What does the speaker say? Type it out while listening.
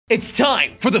It's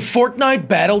time for the Fortnite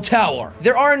Battle Tower.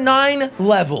 There are 9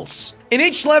 levels. In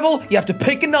each level, you have to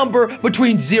pick a number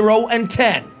between 0 and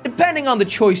 10. Depending on the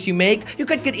choice you make, you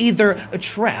could get either a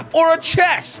trap or a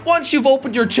chest. Once you've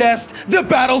opened your chest, the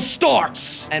battle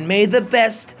starts. And may the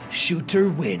best shooter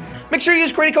win. Make sure you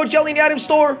use credit code Jelly in the item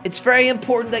store. It's very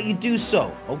important that you do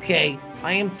so, okay?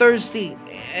 I am thirsty,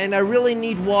 and I really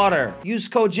need water. Use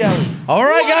code Jelly. All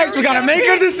right, guys, we gotta make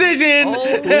a decision.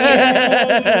 Okay.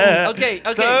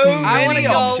 So I want to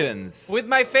go options. with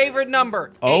my favorite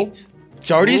number. 8.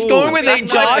 Jordy's going with 8.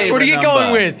 Josh, what are you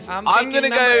going with? I'm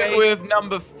gonna go with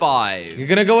number 5. You're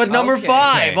gonna go with number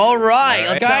 5. All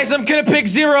right. Guys, I'm gonna pick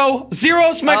 0.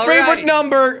 0's my favorite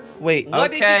number. Wait.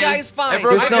 What did you guys find?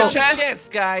 There's no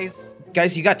chest, guys.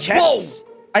 Guys, you got chests?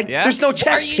 There's no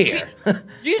chest here.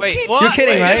 Wait, what? You're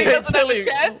kidding, right? Doesn't have a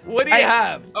chest? What do you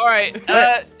have? All right.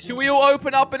 Should we all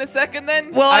open up in a second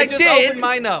then? Well, I just did. opened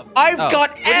mine up. I've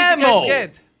got ammo.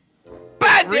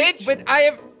 Bandage. But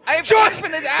I have Josh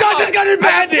infinite ammo. Josh has got a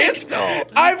bandage.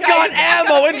 I've got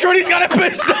ammo, and Jordy's got a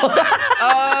pistol.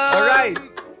 All right.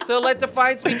 So let the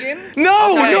fights begin.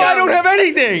 No, I don't have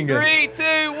anything. 3,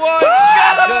 2, 1,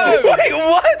 go! Wait,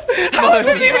 what? How is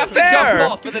it even fair?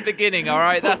 Jump off at the beginning, all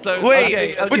right? That's so.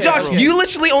 Wait, but Josh, you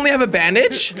literally only have a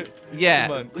bandage?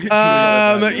 Yeah.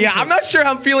 Yeah, I'm not sure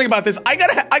how I'm feeling about this. I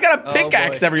gotta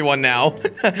pickaxe everyone now.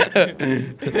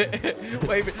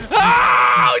 Wait.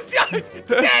 Oh, Josh,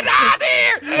 get out of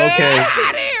here! Okay. Get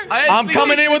out of here! I'm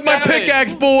coming in with my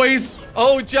pickaxe, boys.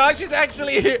 Oh, Josh is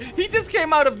actually here. He just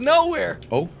came out of nowhere.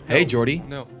 Oh, hey, Jordy.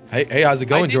 No. Hey, how's it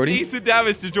going, Jordy? I did decent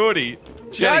damage to Jordy.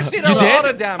 Josh did a lot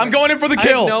of damage. I'm going in for the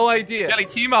kill. I have no idea. Jelly,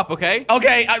 team up, okay?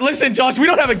 Okay, listen, Josh, we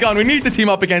don't have a gun. We need to team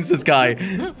up against this guy.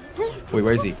 Wait,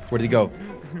 where is he? Where did he go?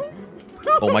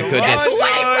 Oh my goodness.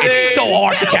 It's so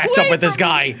hard to catch up with this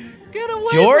guy. Get away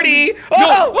Jordy!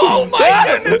 Oh my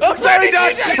goodness! Oh, sorry,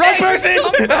 Josh! Wrong person!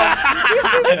 Alright,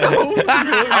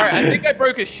 I think I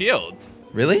broke his shields.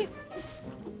 Really?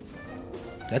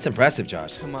 That's impressive,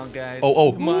 Josh. Come on, guys.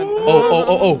 Oh. Come on.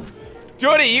 Oh.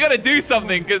 Jordy, you gotta do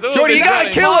something, because Jordy, you gotta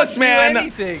kill us, man!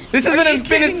 Anything. This is an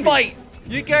infinite fight!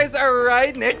 You guys are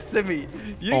right next to me.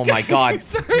 Oh my god.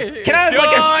 Can I have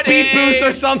like a speed boost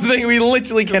or something? We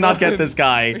literally cannot get this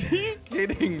guy. Are you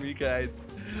kidding me, guys?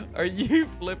 Are you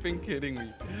flipping kidding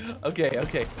me? Okay.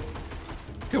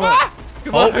 Come on.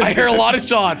 Come on. I hear a lot of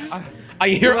shots. I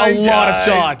hear a lot of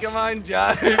shots. Come on,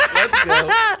 Josh. Let's go.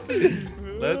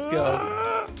 Let's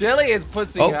go. Jelly is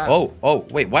pussing out. Oh,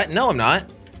 wait, what? No, I'm not.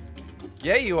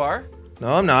 Yeah, you are.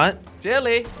 No, I'm not.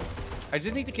 Jelly. I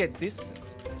just need to get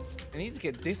distance. I need to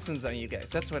get distance on you guys.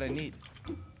 That's what I need.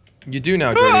 You do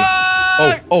now, Jordy.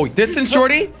 Oh, distance,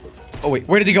 Jordy? Oh, wait,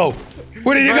 where did he go?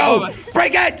 Where did he go?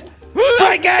 Break it!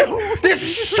 Break it!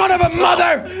 This son of a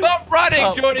mother! Stop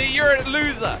running, Jordy. You're a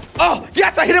loser. Oh,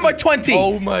 yes, I hit him by 20.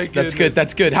 Oh, my goodness.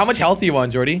 That's good. How much health do you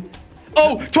want, Jordy?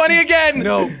 Oh, 20 again!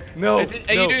 No. Are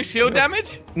you doing shield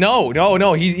damage? No.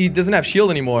 He doesn't have shield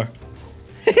anymore.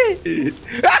 I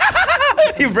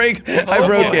broke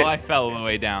it. I fell all the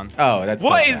way down. Oh, that's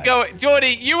What so is sad. going?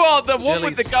 Jordy, you are the one Jelly,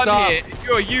 with the gun here.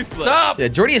 You're useless. Stop. Yeah,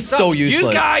 Jordy is so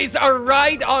useless. You guys are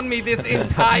right on me this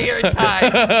entire time.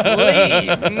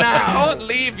 Leave I now. can't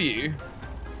leave you.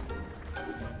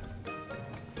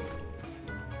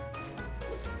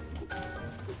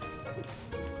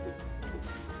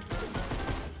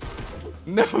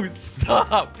 No,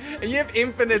 stop. And you have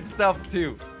infinite stuff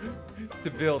too to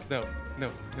build. No.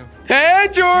 Hey,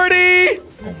 Jordy!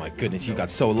 Oh my goodness, you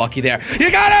got so lucky there. You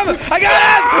got him! I got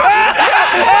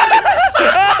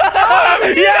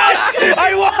him! Yes!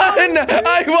 I won! Oh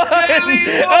my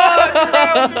goodness.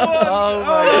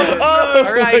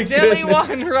 All right, Jelly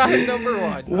won round number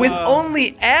 1. With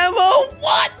only ammo?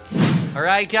 What? All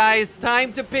right, guys,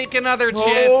 time to pick another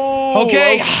chest.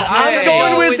 Okay, I'm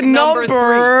going with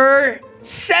number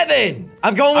 7.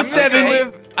 I'm going with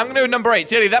 7. I'm gonna go with number 8.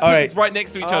 Jelly, that puts us right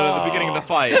next to each other at the beginning of the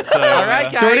fight. So, all right,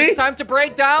 guys, Jordy? time to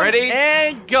break down. Ready?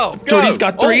 And go. Jordy's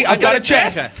got 3. I've got a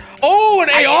chest. Oh, an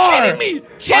AR. Are you kidding me?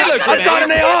 I've got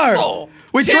an AR.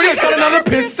 Wait, Jordy's got another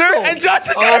pistol, and Josh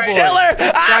has got a chiller.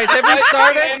 Guys, have we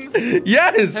started?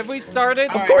 Yes. Have we started?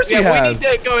 Of course we have. We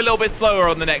need to go a little bit slower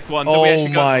on the next one. So we Oh actually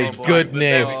my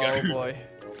goodness. Oh boy.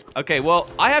 Okay, well,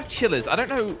 I have chillers. I don't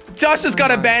know. Josh has got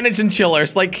a bandage and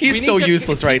chillers. Like, he's so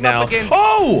useless right now.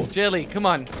 Oh! Jelly, come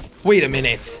on. Wait a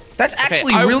minute. That's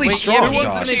actually Okay, really strong, who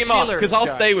wants Josh. to Team up, because I'll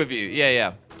Josh? stay with you.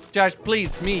 Yeah. Josh,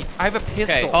 please, me. I have a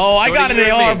pistol. Okay. Oh, I got an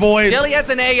AR, boys. Jelly has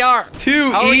an AR.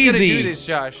 Too How are we gonna easy. do this,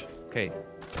 Josh? Okay.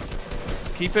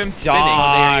 Keep him spinning.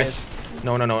 Josh.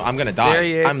 No, I'm gonna die. There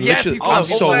he is. I'm Yes, literally, he's low. I'm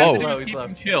so Hold on, low. he's low.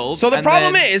 Chilled, So the and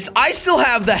problem then- is, I still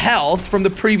have the health from the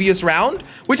previous round,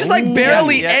 which is like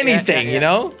barely anything, you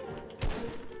know?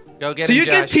 Go get So him, you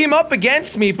can Josh. team up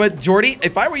against me, but Jordy,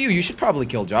 if I were you, you should probably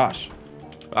kill Josh.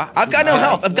 I've got no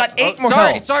health. I've got 8 more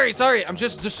health. Sorry. I'm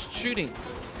just shooting.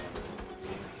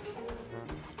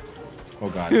 Oh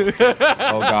god.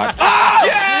 Oh god.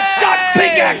 Ah! Josh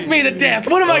pickaxed me to death.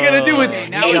 What am I gonna do with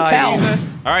 8 health?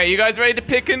 All right, you guys ready to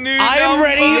pick a new I am number?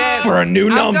 ready for a new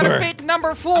I'm number. gonna pick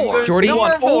number 4. Jordy,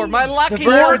 number 4, my lucky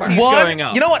Fourth number. one. going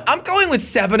up. You know what? I'm going with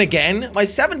 7 again. My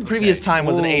 7 previous time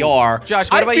was an AR. Josh,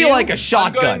 what I about feel you? like a I'm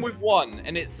shotgun. going with 1,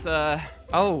 and it's Oh.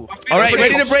 All right,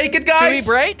 ready to break it, Should we guys?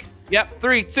 break? Yep,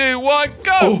 3, 2, 1,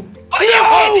 go! Oh.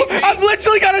 No! I've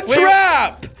literally got a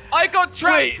trap! I got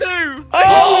trapped too!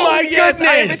 Oh my yes, I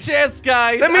have a goodness! chest,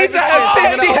 guys. That means I have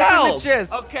have a chest. 50 I'm gonna open health. the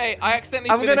chest. Okay, I accidentally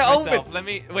I'm finished gonna myself. open. Let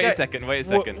me wait a second. Wait,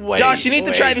 Josh, you need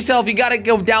to trap yourself. You gotta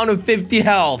go down to 50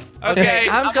 health. Okay,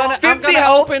 I'm gonna 50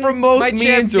 health open from both my me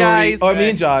chest, and Jordy. guys. Or me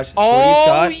and Josh. Jordy, Oh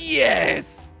Scott.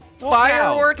 yes!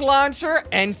 Firework launcher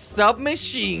and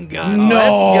submachine gun. No. Let's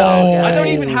go, I don't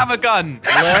guys. even have a gun.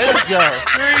 Let's go.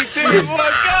 3, 2, 1, go!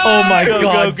 Oh my Go,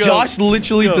 god, go, go. Josh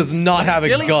literally does not have a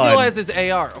Jilly gun. still has his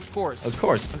AR, of course. Of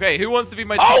course. Okay, who wants to be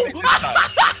my teammate this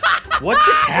time? What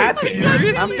just happened?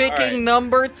 I'm picking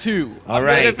number 2. All I'm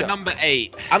right. going for number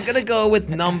 8. I'm gonna go with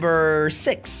number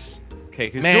 6. Okay,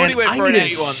 because Man, Jordy went I for an need a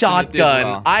 8 once.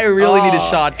 shotgun. I really need a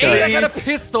shotgun. I got a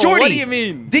pistol. Jordy, What do you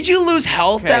mean? Did you lose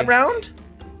health Okay. that round?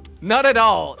 Not at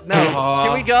all. No.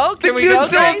 Can we go? Can we You go,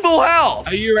 still guys? have full health.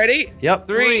 Are you ready? Yep.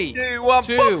 3, 2, 1,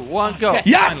 2, 1, go.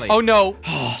 Yes! Oh no.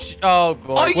 Oh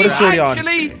boy. Are What you is Jordy on?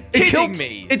 actually It kidding killed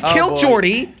me? It Oh, killed boy.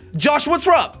 Jordy. Josh, what's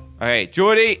up? All right,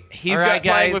 Jordy, he's All right,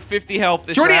 got playing guys. with 50 health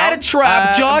this Jordy round. had a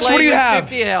trap. Josh, what do you have?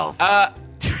 50 health.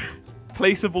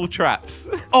 Placeable traps.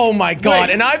 Oh my god,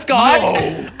 Wait, and I've got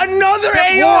another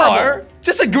AR.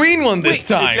 Just a green one this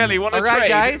time. Jelly, want to All right, trade?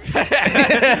 guys.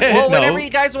 Well, No. whenever you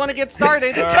guys want to get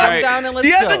started, All jump right. down and let's Do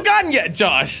you go. have a gun yet,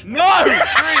 Josh? No! 3,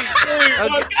 2,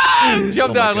 1, Okay. go! Jump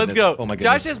Oh my down, let's goodness. go. Oh my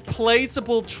goodness. Josh has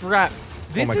placeable traps.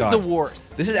 This my is God. the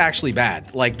worst. This is actually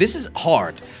bad. Like, this is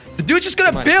hard. The dude's just gonna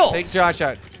Come on, build. Take Josh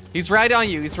out. He's right on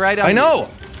you. He's right on I you. know.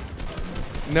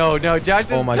 No, Josh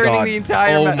is Oh my turning God. the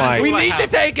entire Oh map. my- We I need to have-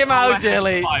 take him I out, had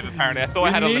Jelly. 5, apparently. I thought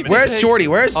I had We need unlimited. to Where's Jordy?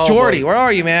 Where's Oh, Jordy? boy. Where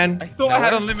are you, I man? thought I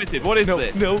had unlimited. What is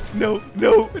this? No.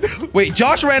 Wait,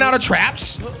 Josh ran out of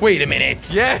traps? Wait a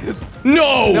minute. Yes.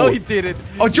 No. No, he didn't.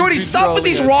 Oh, Jordy, He's stop with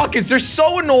these trolling us. rockets. They're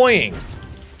so annoying.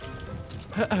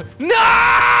 No!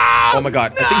 Oh my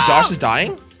god. I think Josh is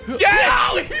dying.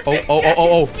 Yeah!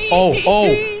 Oh.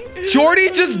 Jordy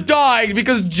just died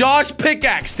because Josh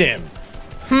pickaxed him.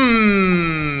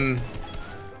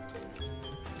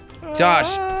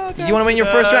 Josh, you want to win your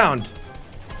first round?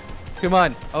 Come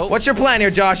on. Oh, What's your plan here,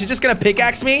 Josh? You just gonna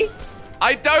pickaxe me?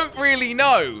 I don't really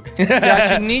know.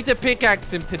 Josh, you need to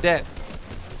pickaxe him to death.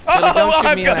 Jelly, don't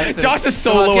shoot me on accident. Josh is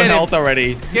so Come on, low get in him. health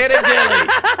already. Get him,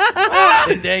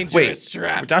 Jelly. The dangerous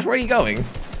trap. Josh, where are you going?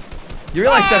 You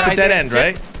realize that's a dead end,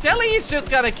 right? Jelly is just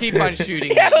gotta keep on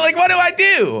shooting. Yeah, like what do I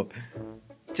do?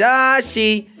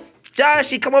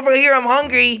 Joshy, come over here. I'm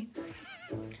hungry.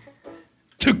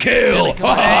 To kill. Jelly, come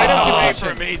on. Why don't you Wait push for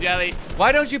him? me, Jelly.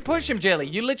 Why don't you push him, Jelly?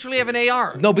 You literally have an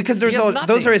AR. No, because He has those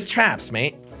nothing. are his traps,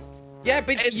 mate. Yeah,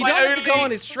 but It's you my don't have to go only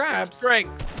on his traps.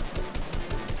 Strength.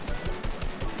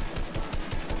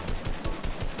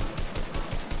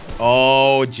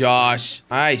 Oh, Josh,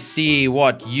 I see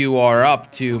what you are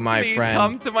up to, my Please friend.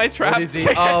 come to my traps. What is he?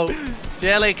 Oh,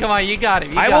 Jelly, come on, you got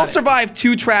him. You I got will him. survive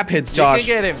 2 trap hits, You Josh. can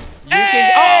get him. You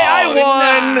Hey, can. I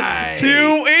won! Nice.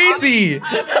 Too easy.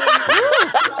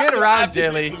 Good round,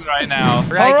 Jelly. right now.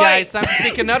 Right, All right. guys, time to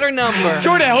pick another number.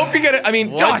 Jordan, I hope you get it. I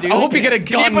mean, What, Josh, dude? I hope you get a Can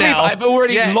you gun believe now. I've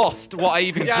already Yeah. lost what I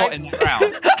even got in the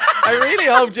round. I really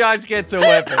hope Josh gets a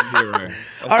weapon.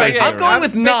 All right, Okay, I'm going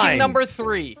with picking 9. number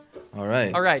 3. All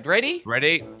right. All right, ready?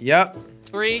 Ready? Yep.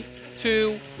 3,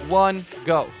 2, 1,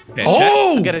 go. Okay,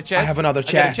 Oh! Get a chest. I have another I got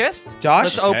a chest. chest. Josh?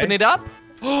 Let's open it up.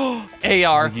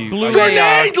 AR. Blue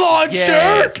Grenade AR. launcher!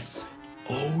 Yes.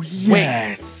 Oh,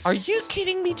 yes. Are you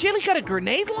kidding me? Jelly got a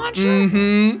grenade launcher?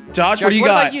 Mm-hmm. Josh, Josh, what do you what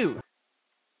got? about you?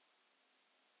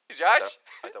 Josh?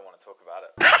 I don't want to talk about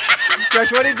it.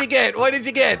 Josh, what did you get? What did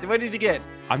you get? What did you get?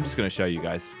 I'm just going to show you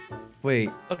guys. Wait.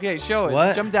 Okay, show us.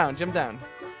 What? Jump down, jump down.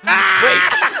 No way.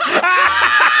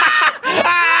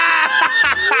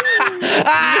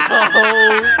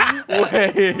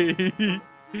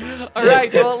 All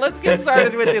right, well, let's get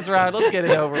started with this round. Let's get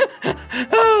it over.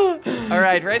 All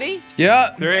right, ready?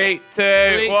 Yeah. 3, 2,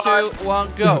 3, 1. 2,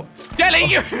 1, go. Jelly,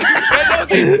 you're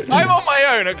okay. I'm on my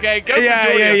own, okay? Go for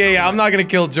Jordy. Yeah. I'm not gonna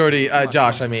kill Jordy.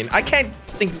 Josh, I mean. I can't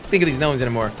think of these names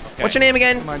anymore. Okay. What's your name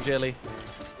again? Come on, Jelly.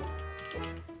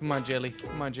 Come on, Jelly.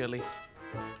 Come on, Jelly.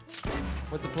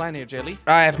 What's the plan here, Jelly?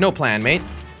 I have no plan, mate.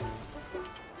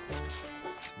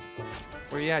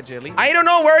 Where you at, Jelly? I don't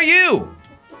know. Where are you?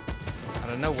 I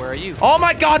don't know. Where are you? Oh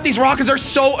my God, these rockets are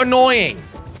so annoying.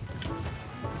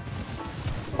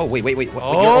 Oh wait. What, you're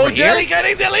Oh, over Jelly here?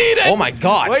 getting deleted. Oh my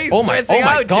God. Why are you Oh my stressing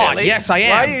out, God. Jelly? Yes, I am.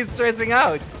 Why are you stressing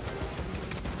out?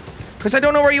 Because I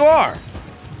don't know where you are.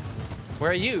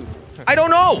 Where are you? I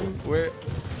don't know. Where?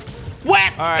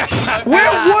 What? All right.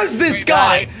 Where was this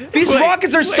guy? These Wait,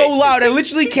 rockets are so loud. I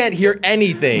literally can't hear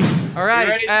anything. All right.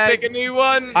 You ready to pick a new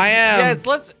one? I am. Yes,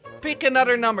 let's pick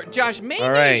another number. Josh, maybe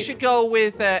All right. you should go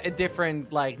with a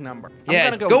different number. I'm Yeah,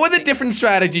 gonna go with a 6. different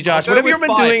strategy, Josh. Go Whatever with you've been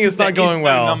 5, doing is there not going no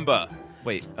well. Number.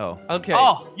 Wait. Oh. Okay.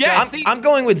 Oh, yeah. I'm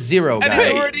going with 0, And guys.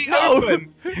 it's already No.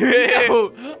 open.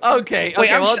 No. Okay.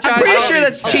 Wait, I'm pretty sure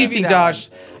that's cheating, Josh.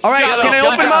 All right, Shut can up, I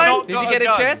Josh. open mine? Did you get a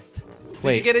Gun. chest?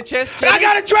 Wait. Did you get a chest? I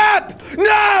got a trap!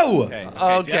 No!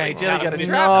 Okay, Jelly got a trap.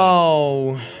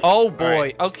 No. Oh boy.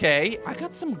 Alright. Okay, I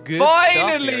got some good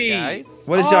Finally! stuff here, guys.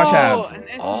 What does Josh have? An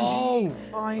SMG. Oh.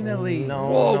 Finally. No.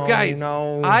 Whoa, no, guys!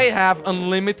 No. I have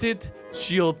unlimited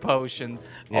shield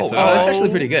potions. Yeah, so- that's actually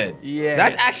pretty good. Yeah.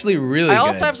 That's actually really I good.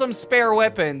 also have some spare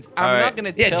weapons. I'm Alright. not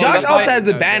gonna. Yeah, tell Josh you also about has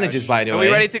it, the bandages, Josh. by the Are way.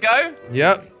 we ready to go?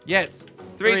 Yep. Yes.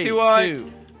 3, 2, 1.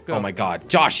 2, go. Oh my God,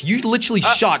 Josh, you literally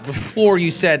shot before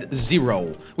you said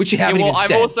 0, which you Yeah, haven't well, even I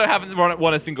said. also haven't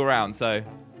won a single round, so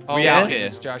Oh, we yeah? out here.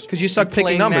 Josh. Because you suck You picking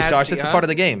playing numbers, Josh. nasty, That's the huh? part of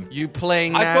the game. You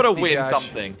playing I've got to nasty, win Josh.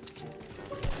 something.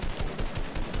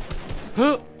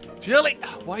 Huh? Jelly,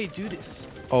 why you do this?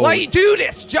 Oh. Why you do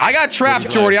this, Josh? I got trapped,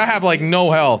 Jordy. I have like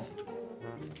no health.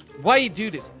 Why you do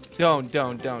this? Don't.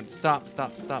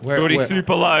 Stop. Where- Jordy's where-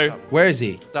 super low. Where is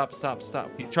he? Stop.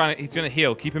 He's gonna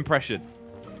heal. Keep him pressured.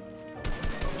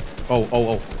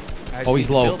 Oh. I just Oh, he's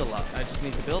need to low. Build a lot. I just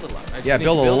need to build a lot. Yeah,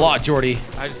 build a lot, Jordy.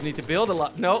 I just need to build a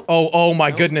lot. No. Oh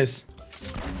my goodness.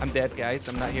 I'm dead, guys.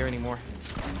 I'm not here anymore.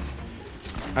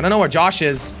 I don't know where Josh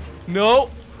is. No.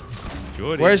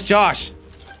 Jordy. Where's Josh?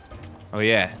 Oh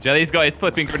yeah, Jelly's got his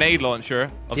flipping grenade launcher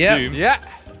of Yep. doom. Yeah.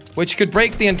 Which could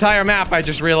break the entire map, I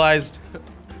just realized.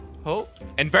 Oh.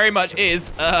 And very much is.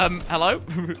 Hello.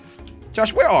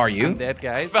 Josh, where are I'm you? dead,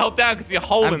 guys. Fell down because you're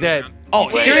holding. I'm dead. Oh,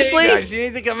 Wait, seriously? Josh, you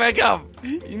need to come back up.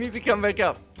 You need to come back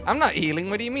up. I'm not healing.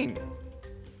 What do you mean?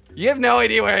 You have no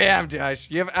idea where I am, Josh.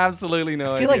 You have absolutely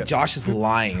no idea. I feel like Josh is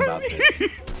lying about this.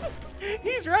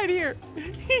 He's right here.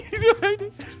 He's right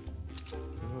here.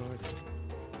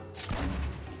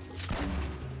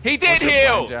 He did What's your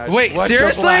heal. plan, Josh? Wait, What's your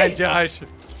seriously? plan, Josh?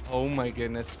 Oh my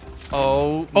goodness.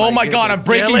 Oh my God, I'm goodness.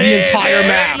 breaking Jelly! the entire The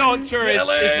map. launcher is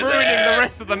ruining the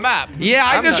rest of the map. Yeah,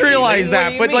 I I'm just not realized healing. What that.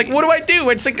 do you But like, mean? what do?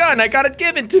 It's a gun. I got it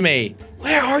given to me.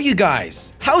 Where are you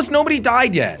guys? How's nobody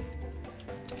died yet?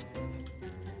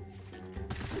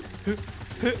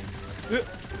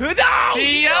 No!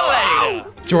 See you later.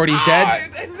 Jordy's dead.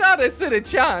 I thought I stood a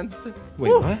chance. Wait,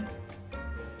 Woo. what?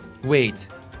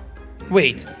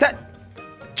 Wait.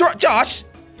 Josh,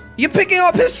 you picking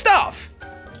up his stuff?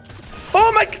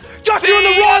 Oh my! Josh, you're on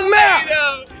the wrong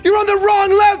map. You're on the wrong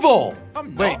level.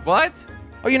 I'm Wait, not. what?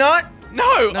 Are you not? No,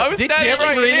 I was Did standing Jelly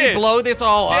right really here. blow this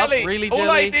all Jelly, up? Really, all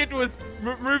I Jelly? did was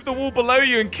move the wall below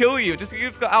you and kill you. You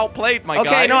just got outplayed, my guy.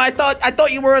 Okay, no, I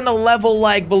thought you were on the level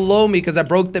like below me because I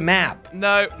broke the map.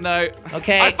 No.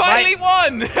 Okay, I finally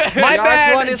won. My Josh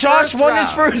bad. won his Josh first won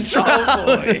his round. first Oh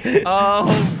round. boy.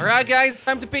 Oh, all right, guys,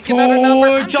 time to pick another number.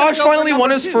 I'm gonna Josh go for finally won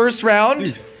number his 2. first round.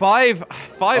 Dude, five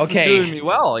Okay. was doing me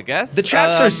well, I guess. The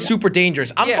traps are super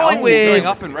dangerous. I'm yeah, going I'm with going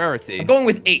up in rarity. I'm going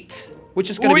with 8, which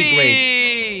is gonna be great.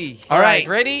 Whee! All right,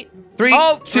 ready? 3,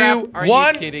 Oh, 2, trap. Are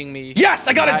 1. you kidding me? Yes,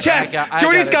 I got a chest.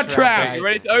 Jordy's got trapped. You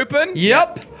ready to open?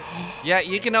 Yep. Yeah,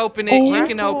 you can open it. You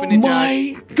can open it, Josh.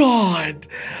 My God.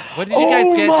 What did you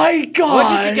guys get? my God.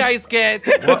 What did you guys get?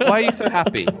 Why are you so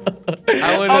happy?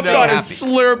 I wanna I've know. got a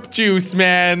slurp juice,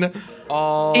 man.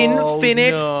 Oh,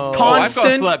 Infinite, no.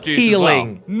 constant slurp juice as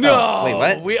healing. No. Oh, wait,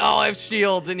 what? We all have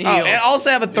shields and Oh, heals. I also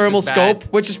have a thermal is bad. scope,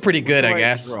 which is pretty good, I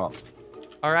guess. All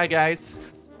right, guys.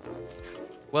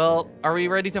 Well, are we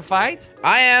ready to fight?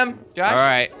 I am. Josh? All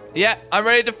right. Yeah, I'm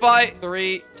ready to fight.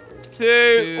 3,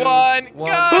 2, 1,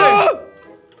 go!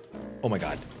 Oh my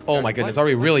God. Oh my goodness. Are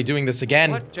we really doing this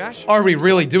again? What, Josh? Are we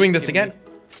really doing this Kidding again?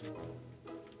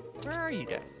 Where are you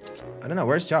guys? I don't know.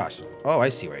 Where's Josh? Oh, I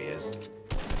see where he is.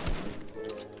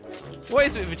 What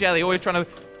is it with Jelly? Always trying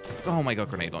to Oh my god,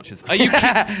 grenade launchers. Are you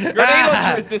Grenade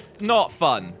launcher is just not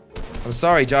fun. I'm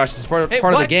sorry, Josh. This is part of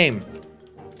the game.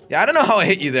 Yeah, I don't know how I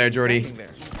hit you there, Jordy.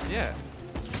 Yeah.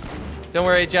 Don't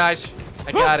worry, Josh.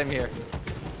 I got him here.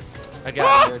 I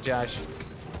got him here, Josh.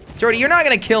 Jordy, you're not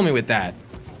gonna kill me with that.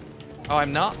 Oh,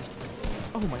 I'm not?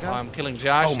 Oh my god. Oh, I'm killing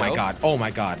Josh. Oh my god. Oh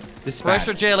my god. This is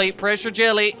Pressure bad. jelly. Pressure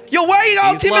jelly. Yo, why are you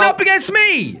all He's teaming low. up against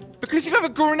me? Because you have a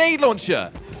grenade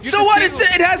launcher. So what?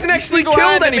 It hasn't actually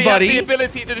killed anybody. You have the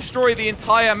ability to destroy the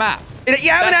entire map. You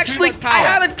haven't actually. I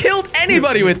haven't killed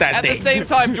anybody with that thing. At the same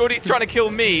time, Jordy's trying to kill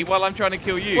me while I'm trying to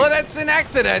kill you. Well, that's an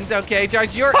accident. Okay,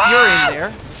 Josh, you're in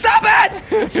there. Stop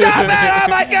it! Stop it! Oh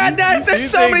my god, there's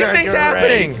so many things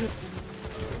happening.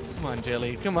 Come on,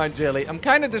 Jelly. Come on, Jelly. I'm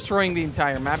kind of destroying the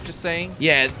entire map, just saying.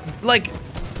 Yeah, like,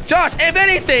 Josh, if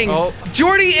anything,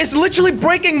 Jordy is literally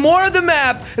breaking more of the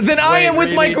map than I am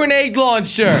with my grenade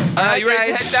launcher. You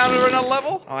ready to head down to another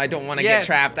level? Oh, I don't want to get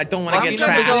trapped. I don't want to get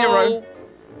I'm trapped. gonna go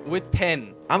with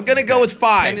 10. I'm gonna go with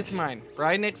 5. 10 is mine.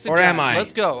 Right next to Or Josh. am I?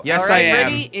 Let's go. Yes, All right, I am.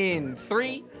 Ready in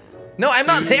 3. No, I'm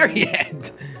not there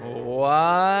yet.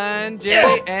 1,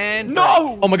 Jelly, and...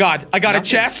 No! Oh my god, I got a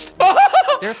chest.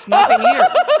 There's nothing here.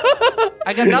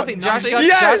 I got nothing. Josh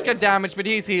Yes! got damaged, but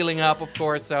he's healing up, of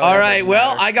course. So All right,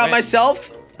 well, I got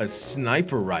myself a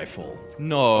sniper rifle.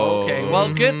 No. Okay,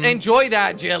 well, good. Enjoy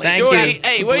that, Jelly. Thank Jordy, you.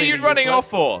 hey, where are you running off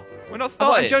for? We're not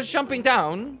starting. I'm just jumping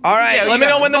down. All right, Yeah, let me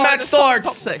know when the match Top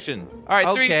starts. section. All right,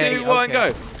 Okay, 3, 2, 1,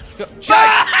 okay. go.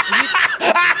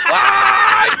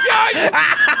 Josh,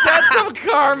 that's some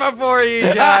karma for you,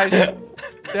 Josh.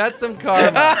 That's some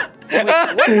karma. Wait,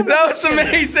 That was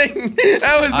amazing.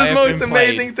 That was the most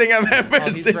amazing thing I've ever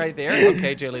he's seen. right there.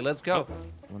 Okay, Jelly, let's go.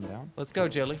 One down. Let's go,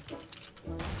 Jelly.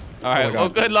 All right, well,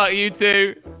 good luck, you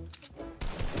two.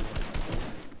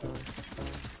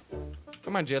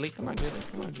 Come on, Jelly. Come on, Jelly.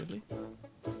 Come on, Jelly.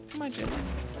 Come on, Jelly.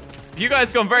 You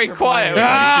guys gone very quiet.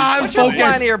 I'm What's your plan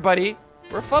focused. here, buddy?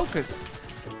 We're focused.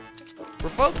 We're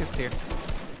focused here.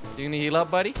 You gonna heal up,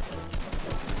 buddy?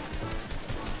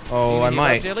 Oh, I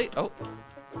might. Jelly? Oh.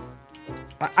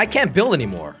 I can't build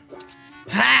anymore.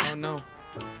 Oh no.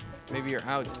 Maybe you're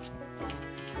out.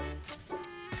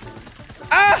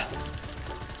 Ah!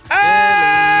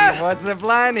 Jelly, what's the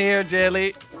plan here,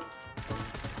 Jelly?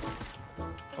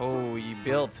 Oh, you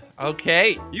built.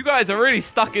 Okay. You guys are really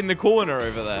stuck in the corner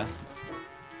over there.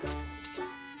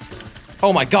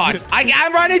 Oh my god.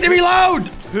 I'm ready to reload!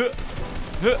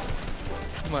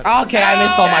 Okay, I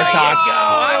missed all my shots.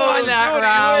 I won that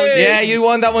round. Yeah, you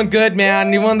won that one good,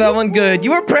 man. You won that one good.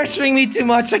 You were pressuring me too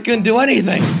much. I couldn't do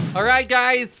anything. All right,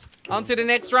 guys. On to the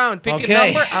next round. Pick a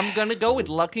number. I'm going to go with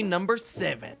lucky number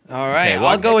 7. All right, Okay,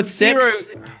 I'll go with 6.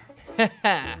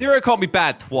 Zero caught me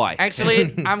bad twice.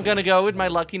 Actually, I'm going to go with my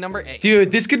lucky number 8.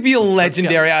 Dude, this could be a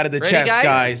legendary out of the Ready, chest, guys?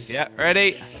 guys. Yeah,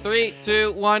 ready? 3,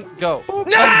 2, 1, go.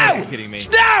 No! Are you kidding me?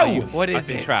 No! What is I've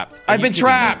been it? trapped. I've been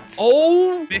trapped.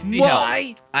 Oh 50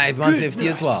 my. I've won 50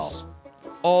 as well.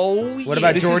 Oh, What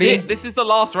about This Jordy? is it. This is the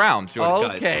last round, Jordy,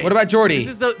 guys. Okay. What about Jordy?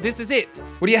 This is it.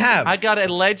 What do you have? I got a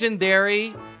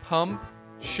legendary pump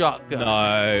shotgun.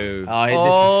 No. Oh,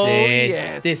 this is it.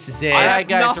 yes. This is it. All right,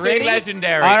 guys, Nothing ready?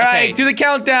 legendary. All right, Okay. do the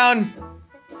countdown.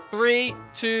 3,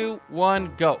 2,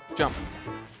 1, go. Jump.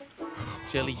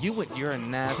 Jelly, you're a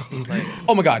nasty player.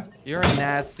 Oh my god. You're a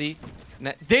nasty.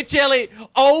 Did Jelly?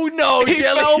 Oh no, He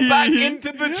Jelly fell back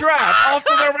into the trap after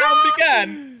the round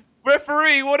began.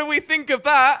 Referee, what do we think of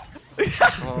that?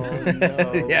 Oh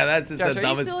no. Yeah, that's just Josh, the are you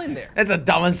dumbest. still in there? That's the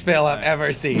dumbest fail I've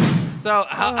ever seen. So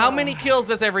how many kills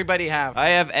does everybody have? I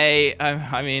have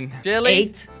I mean, Jelly?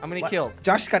 8. How many What? kills?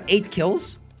 Josh got 8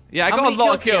 kills. yeah, I How got a many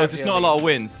lot of kills do you have, kills, just not a Jelly? lot of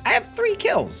wins. I have 3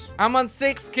 kills. I'm on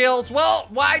 6 kills. Well,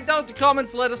 why don't the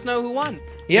comments let us know who won?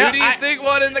 Yeah, Who do you think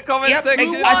won in the comment Yep,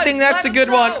 section? Who I won? think that's a Let good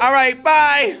us one. know. All right,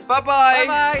 bye. Bye-bye.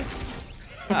 Bye-bye.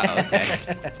 Oh, okay.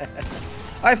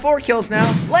 I have 4 kills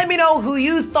now. Let me know who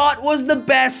you thought was the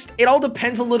best. It all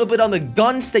depends a little bit on the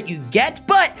guns that you get,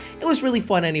 but it was really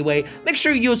fun anyway. Make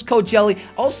sure you use code JELLY.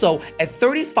 Also, at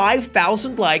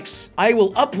 35,000 likes, I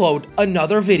will upload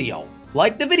another video.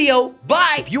 Like the video.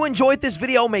 Bye! If you enjoyed this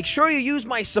video, make sure you use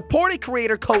my supported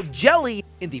creator code JELLY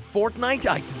in the Fortnite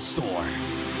item store.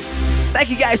 Thank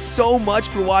you guys so much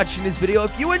for watching this video.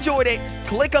 If you enjoyed it,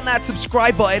 click on that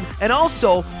subscribe button, and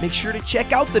also make sure to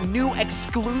check out the new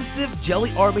exclusive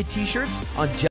Jelly Army t-shirts on